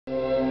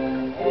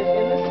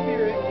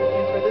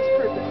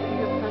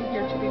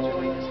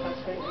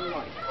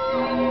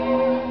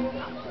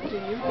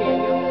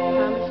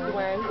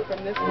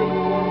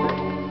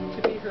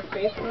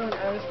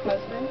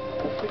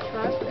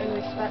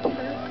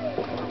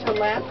to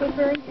laugh with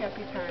her in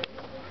happy times,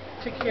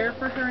 to care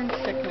for her in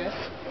sickness,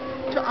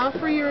 to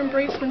offer your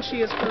embrace when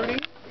she is hurting,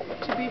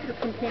 to be her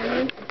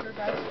companion and her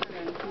best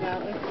friend, now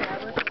and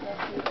forever,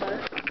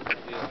 sweetheart.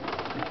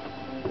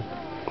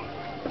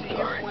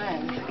 Dear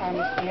Gwynne,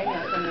 promise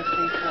Daniel from this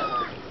day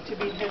forward to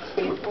be his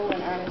faithful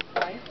and honest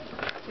wife,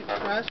 to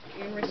trust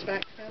and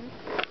respect him,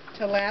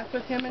 to laugh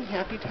with him in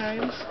happy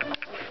times, to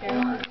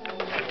care for him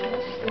in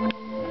sickness,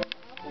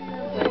 to offer your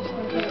embrace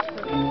when he is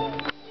hurting,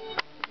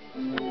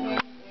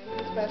 and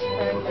his best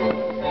friend now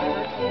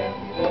and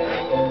forever,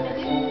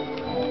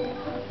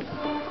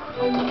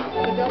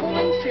 The double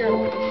ring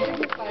ceremony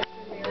signifies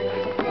your marriage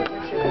as a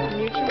partnership of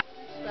mutual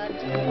respect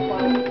and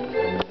equality,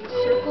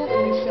 encircled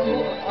in a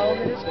symbol of all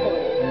that is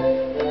holy,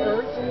 the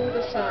earth,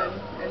 the sun,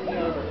 and the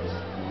universe.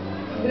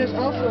 It is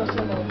also a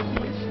symbol of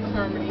peace,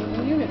 harmony,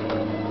 and unity.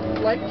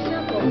 Like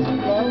circles,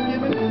 love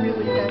given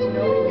freely has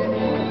no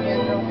beginning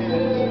and no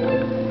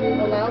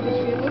end. Allow the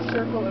seamless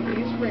circle of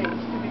these rings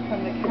to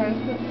become the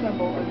constant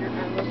symbol of your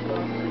endless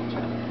love for each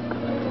other.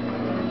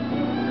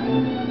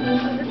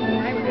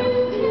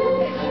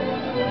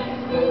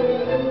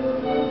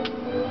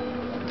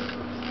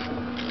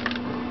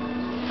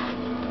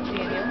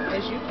 Daniel,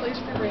 as you place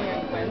the ring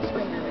on Gwynne's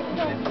finger,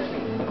 repeat after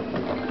me.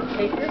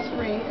 Take this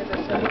ring as a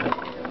symbol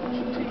of my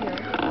devotion to you.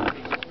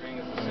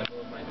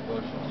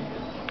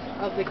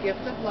 Of the gift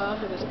of love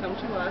that has come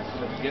to us.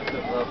 Of the gift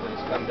of love that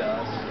has come to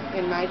us.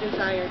 In my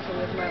desire to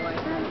live my life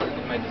with you.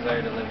 In my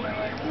desire to live my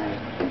life with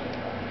you.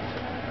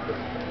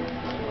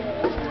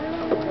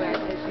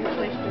 Gwynne, as you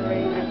place the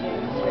ring on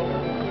Daniel's finger,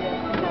 repeat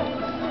after me.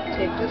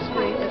 Take this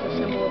ring as a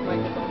symbol of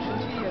my devotion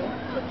to you.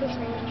 Take this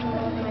ring as a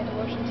symbol of my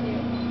devotion to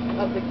you.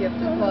 Of the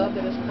gift of love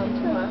that has come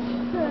to us.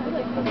 Of the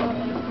gift of love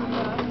that has come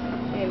to us.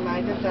 In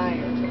my desire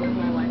to live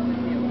my life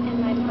with you.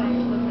 In my desire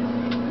to live my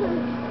life with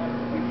you.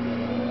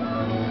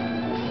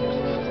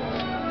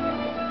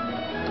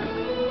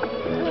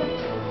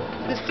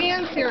 The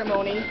sand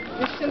ceremony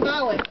is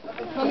symbolic of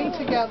the coming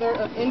together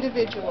of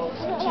individuals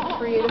to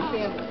create a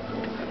family,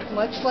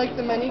 much like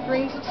the many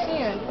grains of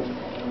sand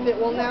that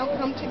will now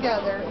come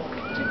together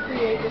to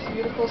create this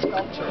beautiful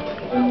sculpture.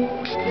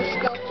 This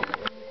sculpture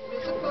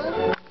is a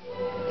physical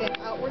and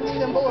outward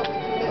symbol of the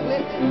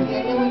commitment that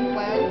Daniel and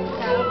Gwynne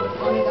have with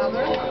one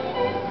another.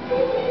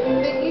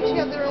 They each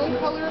have their own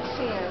color of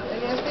sand,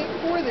 and as they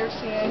pour their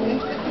sand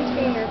into the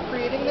container,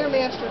 creating their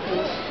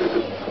masterpiece,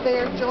 they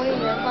are joining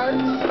their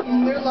hearts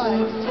and their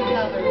lives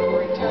together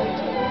for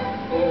eternity.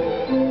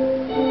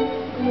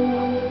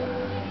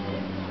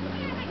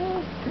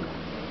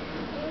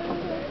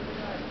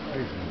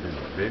 There's some good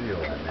video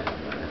on that.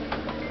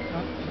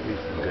 There's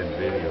some good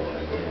video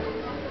on that.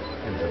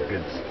 And some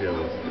good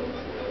stills.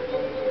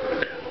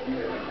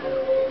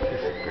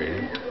 This is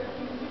pretty.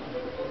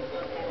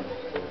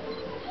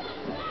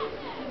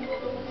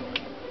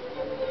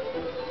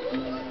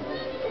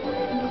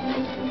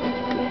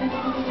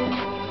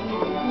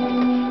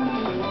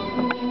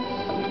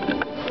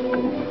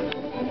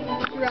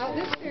 Throughout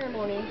this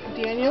ceremony,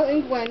 Daniel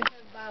and Gwynne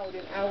have vowed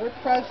in our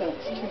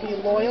presence to be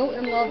loyal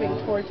and loving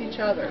towards each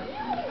other.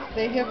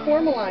 They have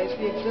formalized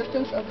the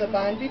existence of the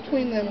bond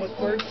between them with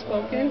words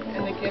spoken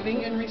and the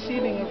giving and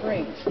receiving of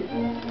rings.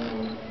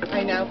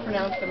 I now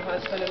pronounce them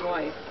husband and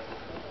wife.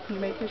 You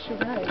make this your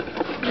bride.